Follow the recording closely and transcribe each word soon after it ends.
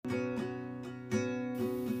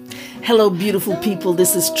Hello, beautiful people.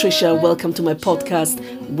 This is Trisha. Welcome to my podcast,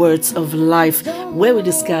 Words of Life, where we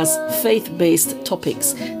discuss faith based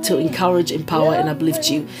topics to encourage, empower, and uplift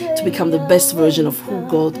you to become the best version of who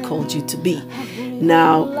God called you to be.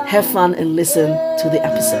 Now, have fun and listen to the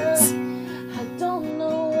episodes.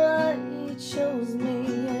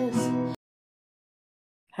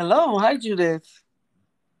 Hello. Hi, Judith.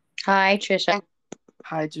 Hi, Trisha.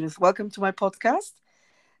 Hi, Judith. Welcome to my podcast.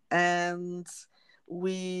 And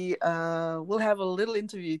we will have a little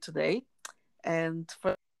interview today. And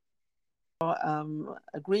for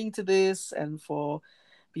agreeing to this and for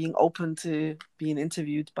being open to being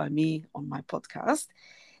interviewed by me on my podcast.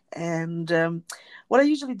 And what I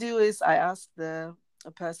usually do is I ask a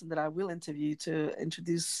person that I will interview to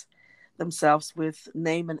introduce themselves with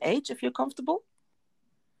name and age, if you're comfortable.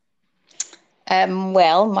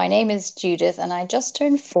 Well, my name is Judith, and I just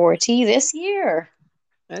turned 40 this year.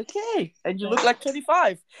 Okay, and you look like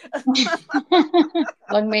 25.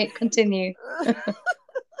 Long may it continue.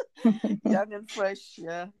 Young and fresh,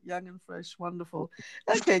 yeah, young and fresh, wonderful.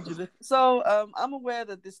 Okay, Judith. So I'm aware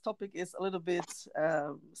that this topic is a little bit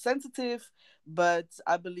sensitive, but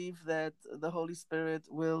I believe that the Holy Spirit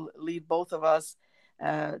will lead both of us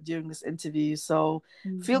during this interview. So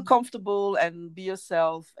feel comfortable and be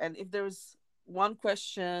yourself. And if there is one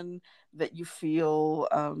question that you feel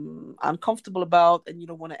uncomfortable about and you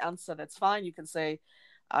don't want to answer, that's fine. You can say,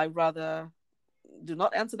 I rather do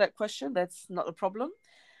not answer that question. That's not a problem.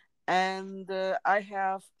 And I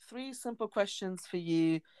have three simple questions for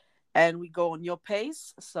you, and we go on your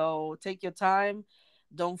pace. So take your time.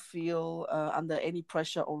 Don't feel under any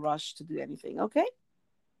pressure or rush to do anything. Okay?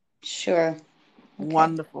 Sure. Okay.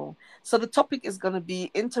 Wonderful. So the topic is going to be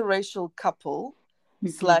interracial couple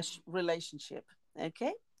slash relationship.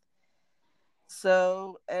 Okay?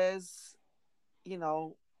 So as you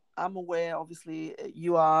know, I'm aware, obviously,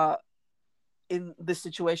 you are in the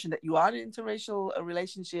situation that you are in an interracial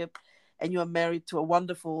relationship and you are married to a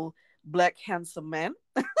wonderful black handsome man.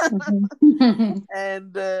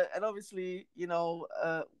 And obviously,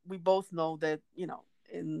 we both know that,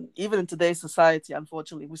 in even in today's society,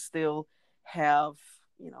 unfortunately, we still have,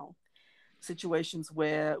 situations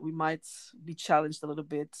where we might be challenged a little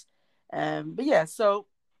bit. But yeah, so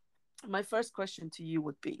my first question to you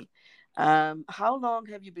would be, how long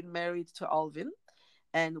have you been married to Alvin,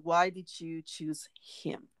 and why did you choose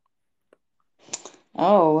him?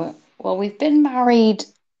 Oh, well, we've been married,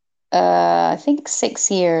 I think 6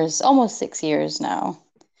 years, almost 6 years now.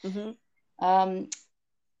 Mm-hmm. Um,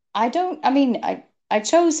 I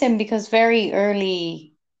chose him because very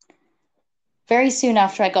soon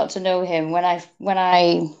after I got to know him,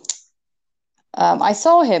 I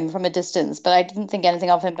saw him from a distance, but I didn't think anything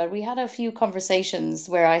of him. But we had a few conversations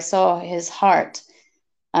where I saw his heart.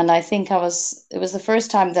 And I think it was the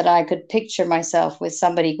first time that I could picture myself with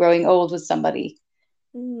somebody growing old with somebody.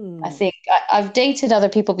 I Mm. think I've dated other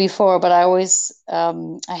people before, but I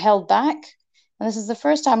held back. And this is the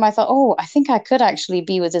first time I thought, oh, I think I could actually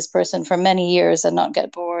be with this person for many years and not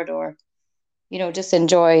get bored or, just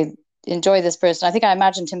enjoy this person. I think I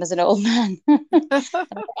imagined him as an old man.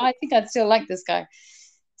 I think I'd still like this guy. Yeah.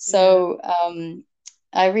 So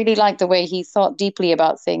I really liked the way he thought deeply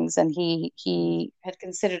about things, and he had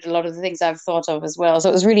considered a lot of the things I've thought of as well. So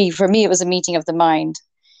it was really, for me, it was a meeting of the mind.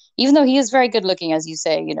 Even though he is very good looking, as you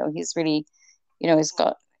say, he's really, he's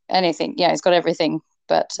got anything. Yeah, he's got everything.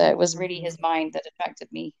 But it was really Mm. his mind that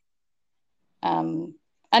attracted me. And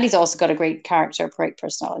he's also got a great character, great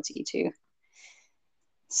personality too.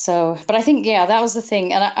 So, but I think, yeah, that was the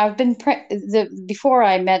thing. And I've been before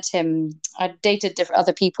I met him, I dated different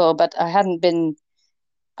other people, but I hadn't been.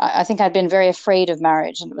 I think I'd been very afraid of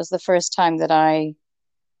marriage, and it was the first time that I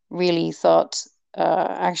really thought,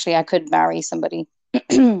 actually, I could marry somebody.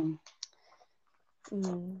 Mm.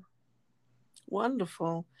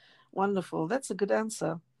 Wonderful. Wonderful. That's a good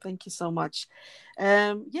answer. Thank you so much.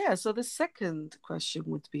 Yeah, so the second question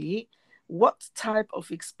would be, what type of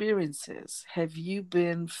experiences have you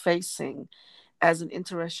been facing as an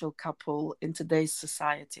interracial couple in today's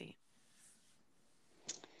society?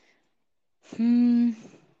 Hmm.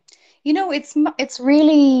 It's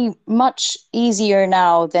really much easier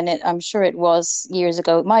now than I'm sure it was years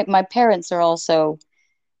ago. My parents are also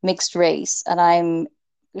mixed race, and I'm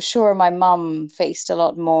sure my mum faced a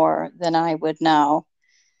lot more than I would now.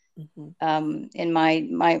 Mm-hmm. In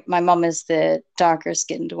my mum is the darker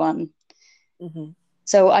skinned one. Mm-hmm.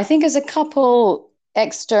 So I think as a couple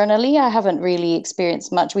externally, I haven't really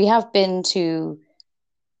experienced much. We have been to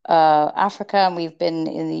Africa, and we've been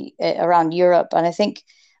in the around Europe, and I think,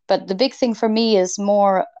 but the big thing for me is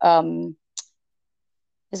more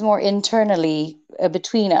is more internally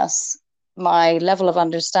between us. My level of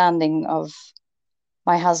understanding of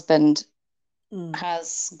my husband Mm.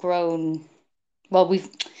 has grown. Well,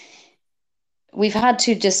 we've had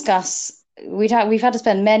to discuss. We've had to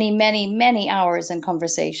spend many, many, many hours in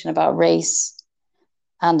conversation about race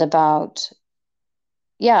and about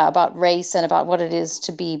race and about what it is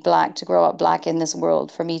to be black, to grow up black in this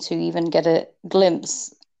world, for me to even get a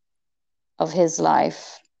glimpse of his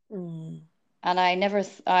life. Mm. And I never,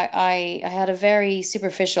 I had a very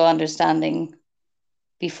superficial understanding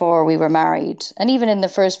before we were married. And even in the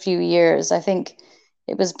first few years, I think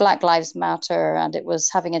it was Black Lives Matter and it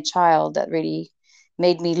was having a child that really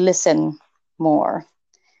made me listen more.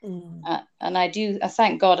 Mm. And I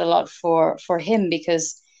thank God a lot for him,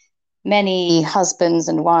 because many husbands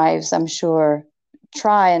and wives, I'm sure,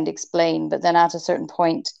 try and explain, but then at a certain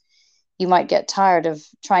point, you might get tired of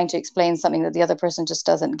trying to explain something that the other person just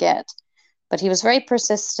doesn't get. But he was very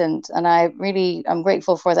persistent, and I'm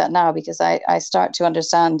grateful for that now, because I start to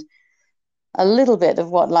understand a little bit of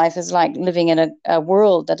what life is like living in a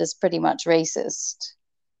world that is pretty much racist,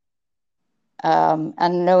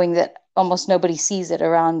 and knowing that almost nobody sees it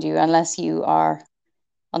around you unless you are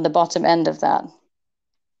on the bottom end of that.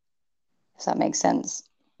 Does that make sense?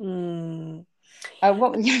 Mm.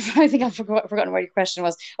 What I think I've forgotten what your question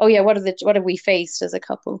was. Oh yeah, what have we faced as a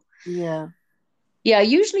couple? Yeah. Yeah,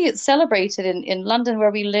 usually it's celebrated in London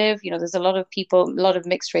where we live. There's a lot of people, a lot of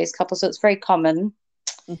mixed race couples, so it's very common.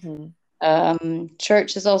 Mm-hmm.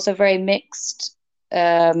 Church is also very mixed.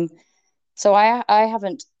 Um, so I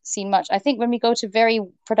haven't seen much. I think when we go to very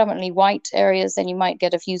predominantly white areas, then you might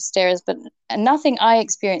get a few stares, but nothing I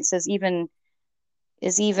experience is even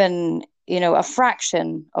a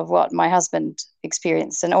fraction of what my husband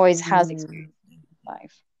experienced and always has Mm. experienced in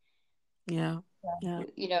life. Yeah. Yeah.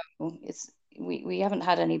 It's we haven't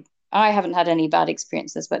had any. I haven't had any bad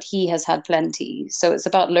experiences, but he has had plenty. So it's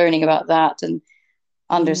about learning about that and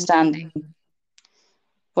understanding Mm.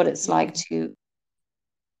 what it's Yeah. like to.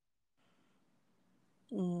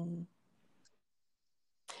 Mm.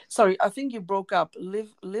 Sorry, I think you broke up.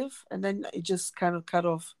 Live, and then it just kind of cut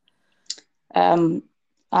off. um,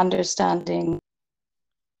 Understanding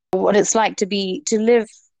what it's like Mm. to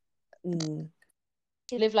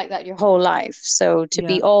live like that your whole life. So to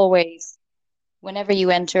be Yeah. always, whenever you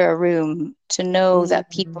enter a room, to know that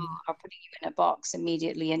people Mm. are putting you in a box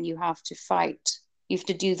immediately, and you have to fight. You have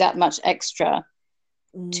to do that much extra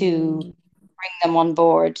to Mm. bring them on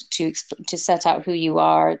board, to set out who you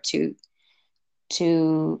are, to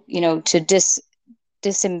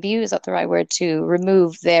disimbue, is that the right word, to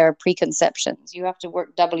remove their preconceptions. You have to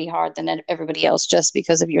work doubly hard than everybody else just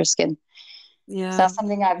because of your skin. So Yeah. that's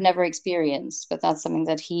something I've never experienced, but that's something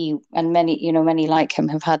that he and many like him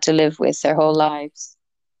have had to live with their whole lives.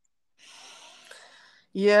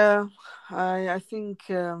 Yeah. I think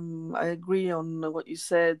I agree on what you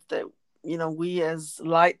said, that we as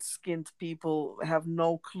light-skinned people have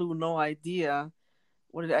no clue, no idea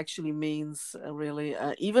what it actually means, really.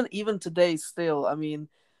 Even today, still, I mean,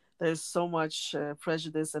 there's so much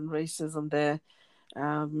prejudice and racism there.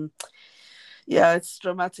 Um, yeah, it's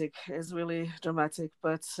dramatic. It's really dramatic.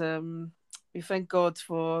 But we thank God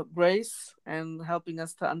for grace and helping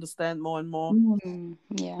us to understand more and more.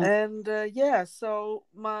 Yeah. And yeah, so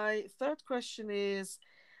my third question is,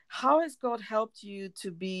 how has God helped you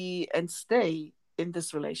to be and stay in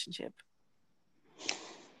this relationship?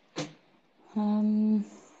 Um,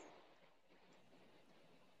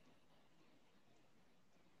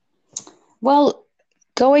 well,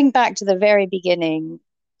 going back to the very beginning,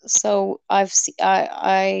 so as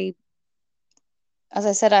I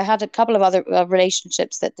said, I had a couple of other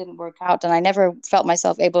relationships that didn't work out, and I never felt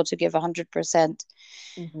myself able to give 100%.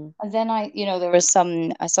 Mm-hmm. And then I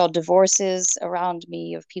saw divorces around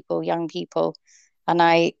me of people, young people, and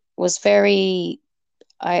I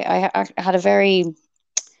had a very,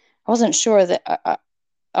 I wasn't sure that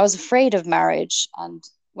I was afraid of marriage. And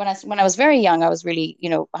when I was very young, I was really,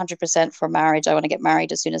 100% for marriage. I want to get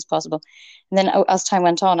married as soon as possible. And then as time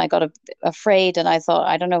went on, I got afraid, and I thought,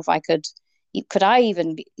 I don't know if could I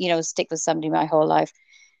even, stick with somebody my whole life.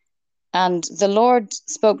 And the Lord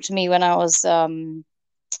spoke to me when I was in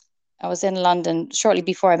London shortly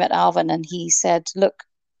before I met Alvin, and he said, "Look,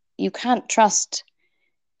 you can't trust."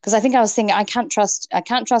 Because I think I was thinking, I can't trust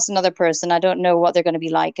another person. I don't know what they're going to be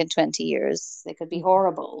like in 20 years. They could be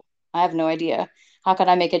horrible. I have no idea. How can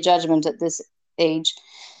I make a judgment at this age?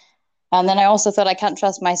 And then I also thought, I can't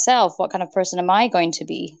trust myself. What kind of person am I going to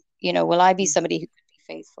be? Will I be somebody who could be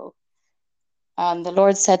faithful? And the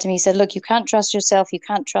Lord said to me, he said, "Look, you can't trust yourself. You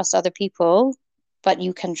can't trust other people, but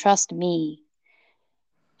you can trust me."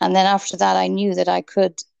 And then after that, I knew that I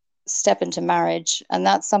could step into marriage. And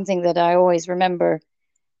that's something that I always remember,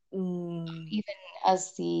 even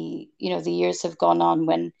as the years have gone on,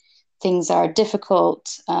 when things are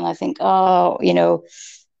difficult and I think, oh,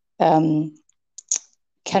 can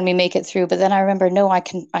we make it through? But then I remember, no, I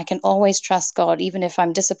can always trust God, even if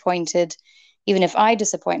I'm disappointed, even if I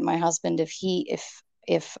disappoint my husband, if he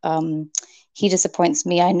disappoints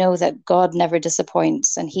me, I know that God never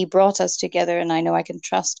disappoints, and He brought us together, and I know I can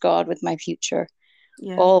trust God with my future.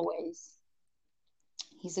 Yeah. Always.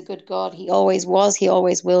 He's a good God. He always was, He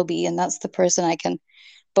always will be, and that's the person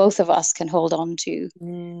both of us can hold on to.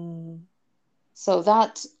 So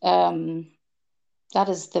that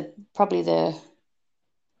is probably the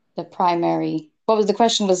primary. What was the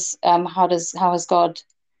question? Was how has God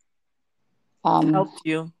helped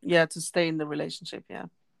you, to stay in the relationship?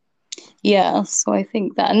 Yeah, so I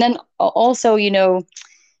think that, and then also,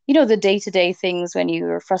 the day-to-day things when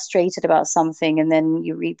you're frustrated about something, and then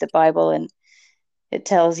you read the Bible and it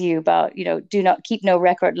tells you about, do not keep no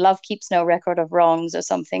record, love keeps no record of wrongs or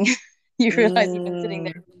something. You realize you've been sitting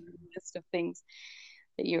there with a list of things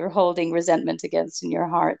that you're holding resentment against in your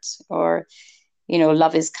heart, or,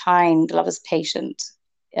 love is kind, love is patient.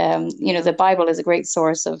 The Bible is a great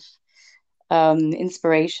source of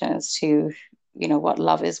inspiration as to what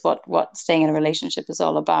love is, what staying in a relationship is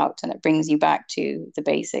all about, and it brings you back to the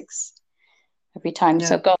basics every time.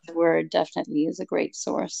 So God's word definitely is a great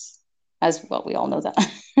source, as well, we all know that.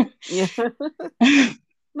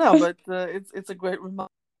 No, but it's a great reminder.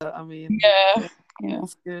 I mean,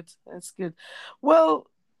 it's good. It's good. Well,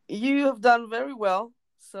 you have done very well,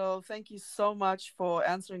 so thank you so much for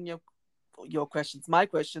answering your questions, my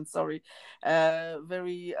questions, sorry,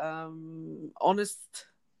 very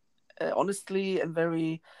honestly, and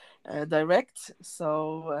very direct.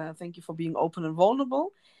 So thank you for being open and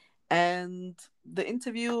vulnerable. And the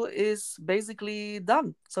interview is basically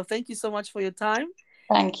done. So thank you so much for your time.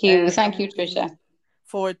 Thank you. Thank you, Trisha.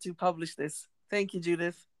 Forward to publish this. Thank you,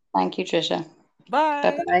 Judith. Thank you, Trisha. Bye.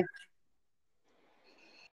 Bye-bye.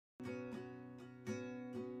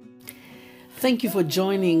 Thank you for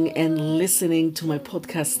joining and listening to my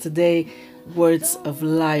podcast today, Words of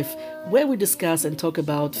Life, where we discuss and talk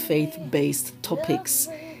about faith-based topics.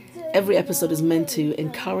 Every episode is meant to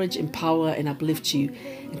encourage, empower, and uplift you,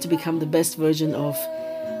 and to become the best version of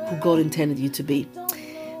who God intended you to be.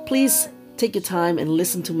 Please take your time and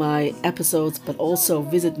listen to my episodes, but also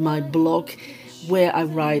visit my blog, where I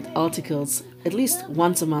write articles at least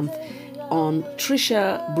once a month on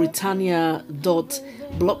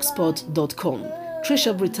trishabritannia.blogspot.com.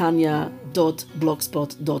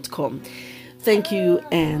 trishabritannia.blogspot.com. Thank you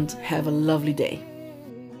and have a lovely day.